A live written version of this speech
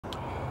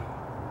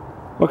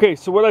Okay,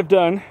 so what I've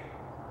done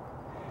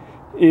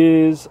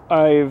is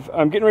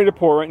I'm getting ready to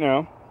pour right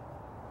now,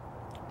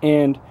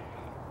 and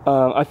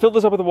I filled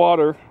this up with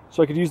water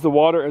so I could use the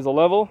water as a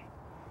level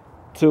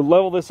to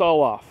level this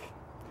all off.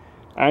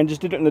 I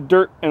just did it in the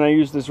dirt, and I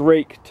used this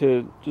rake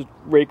to just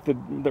rake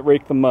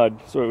the mud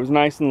so it was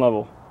nice and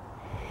level.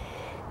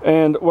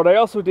 And what I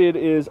also did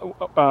is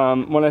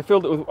when I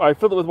filled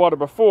it with water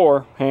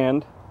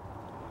beforehand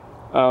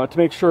to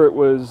make sure it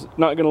was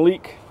not going to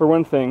leak, for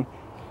one thing.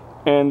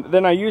 And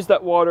then I used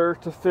that water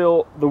to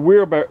fill the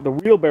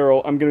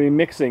wheelbarrow I'm going to be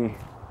mixing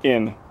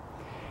in,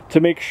 to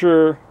make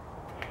sure,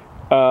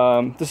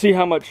 to see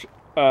how much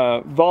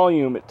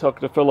volume it took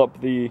to fill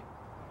up the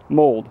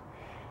mold,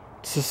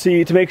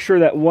 to make sure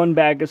that one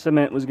bag of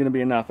cement was going to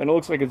be enough. And it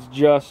looks like it's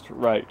just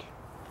right.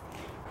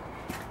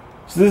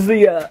 So this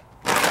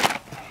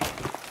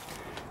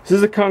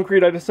is the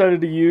concrete I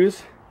decided to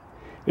use.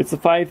 It's the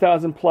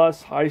 5,000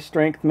 plus high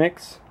strength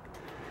mix.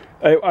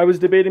 I was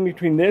debating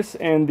between this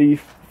and the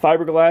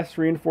fiberglass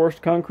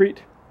reinforced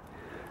concrete.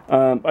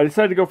 I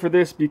decided to go for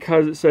this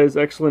because it says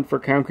excellent for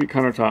concrete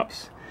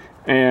countertops,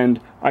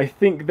 and I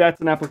think that's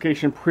an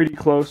application pretty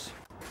close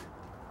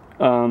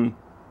to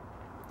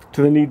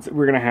the needs that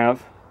we're going to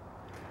have.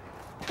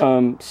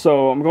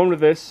 So I'm going with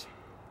this.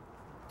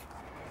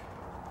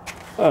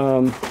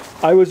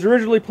 I was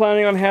originally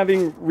planning on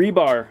having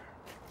rebar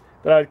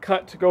that I'd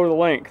cut to go to the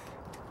length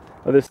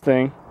of this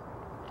thing,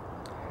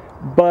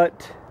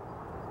 but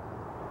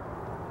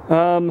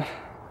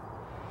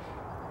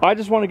I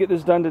just want to get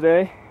this done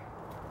today,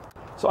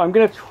 so I'm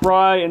going to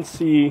try and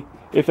see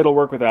if it'll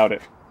work without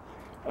it.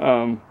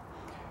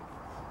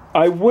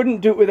 I wouldn't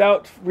do it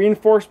without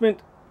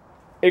reinforcement,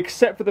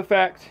 except for the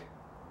fact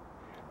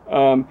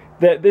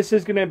that this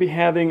is going to be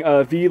having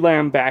a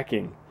V-lam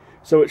backing,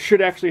 so it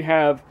should actually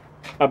have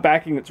a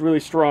backing that's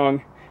really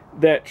strong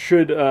that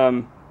should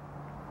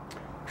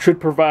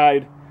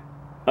provide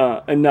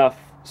enough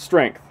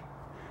strength.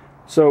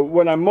 So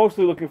what I'm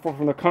mostly looking for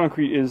from the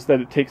concrete is that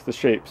it takes the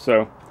shape.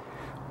 So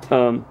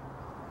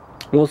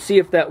we'll see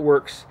if that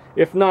works.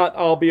 If not,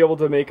 I'll be able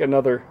to make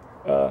another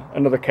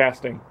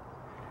casting.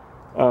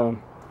 So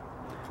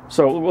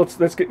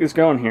let's get this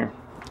going here.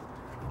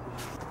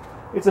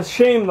 It's a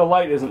shame the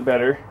light isn't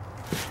better.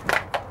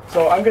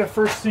 So I'm gonna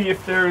first see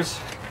if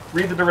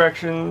read the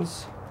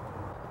directions.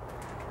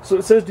 So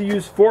it says to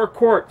use 4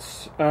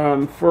 quarts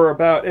for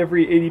about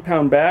every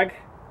 80-pound bag.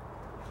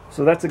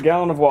 So that's a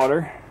gallon of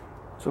water.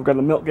 So I've got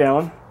a milk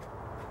gallon.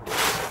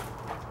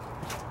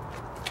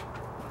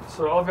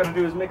 So all I've got to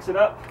do is mix it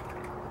up.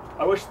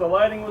 I wish the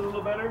lighting was a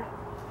little better,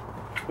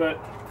 but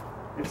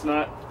it's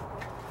not.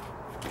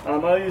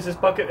 I'll use this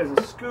bucket as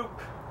a scoop.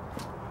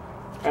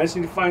 I just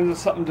need to find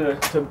something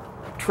to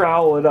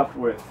trowel it up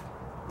with.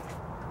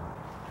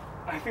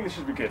 I think this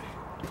should be good.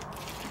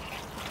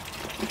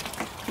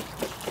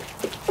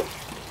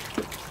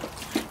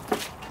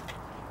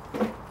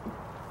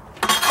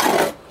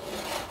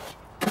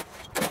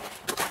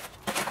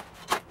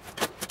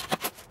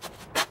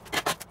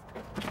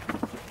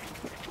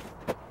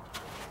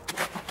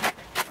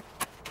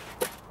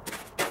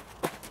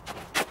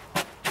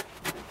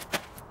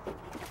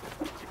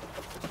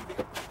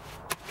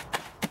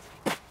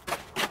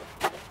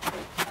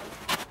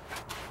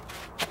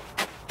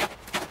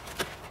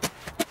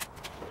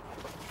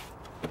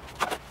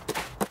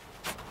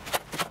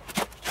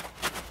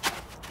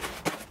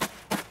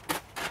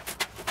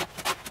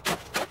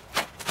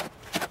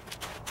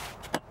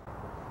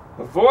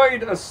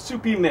 Avoid a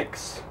soupy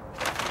mix.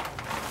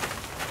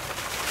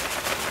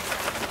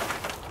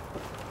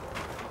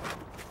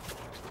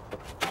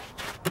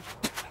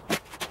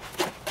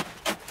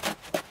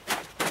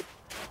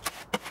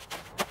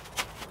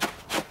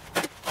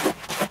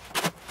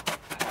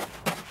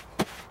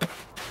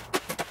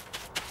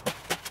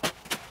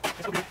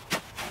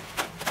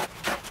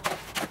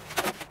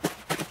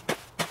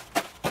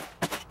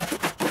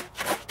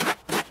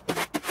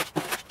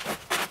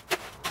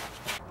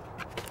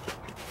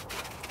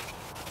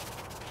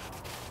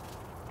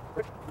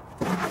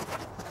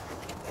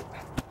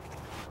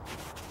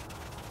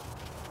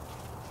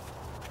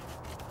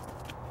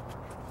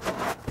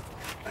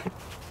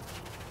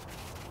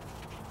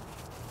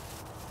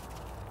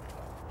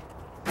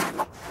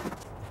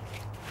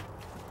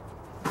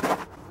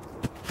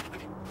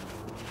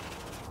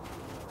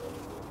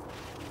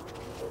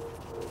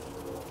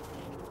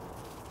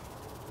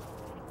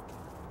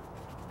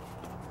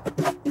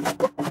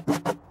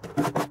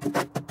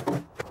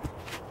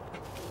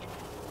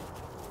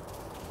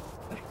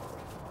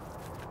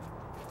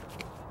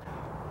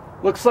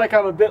 Looks like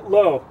I'm a bit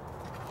low.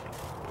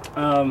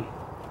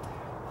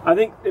 I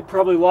think it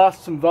probably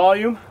lost some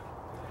volume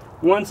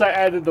once I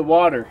added the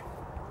water.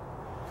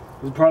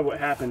 This is probably what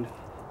happened.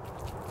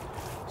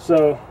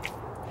 So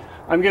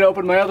I'm going to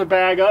open my other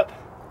bag up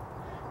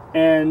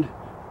and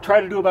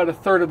try to do about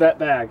 1/3 of that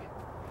bag,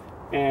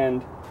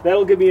 and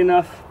that'll give me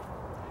enough,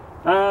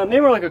 maybe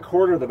more like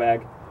 1/4 of the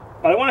bag,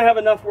 but I want to have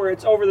enough where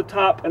it's over the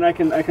top and I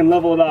can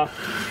level it off.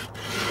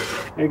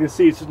 And you can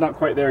see it's just not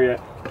quite there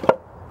yet.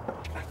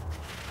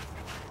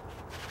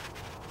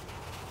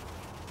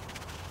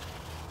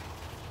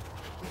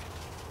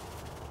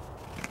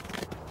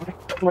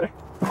 Right.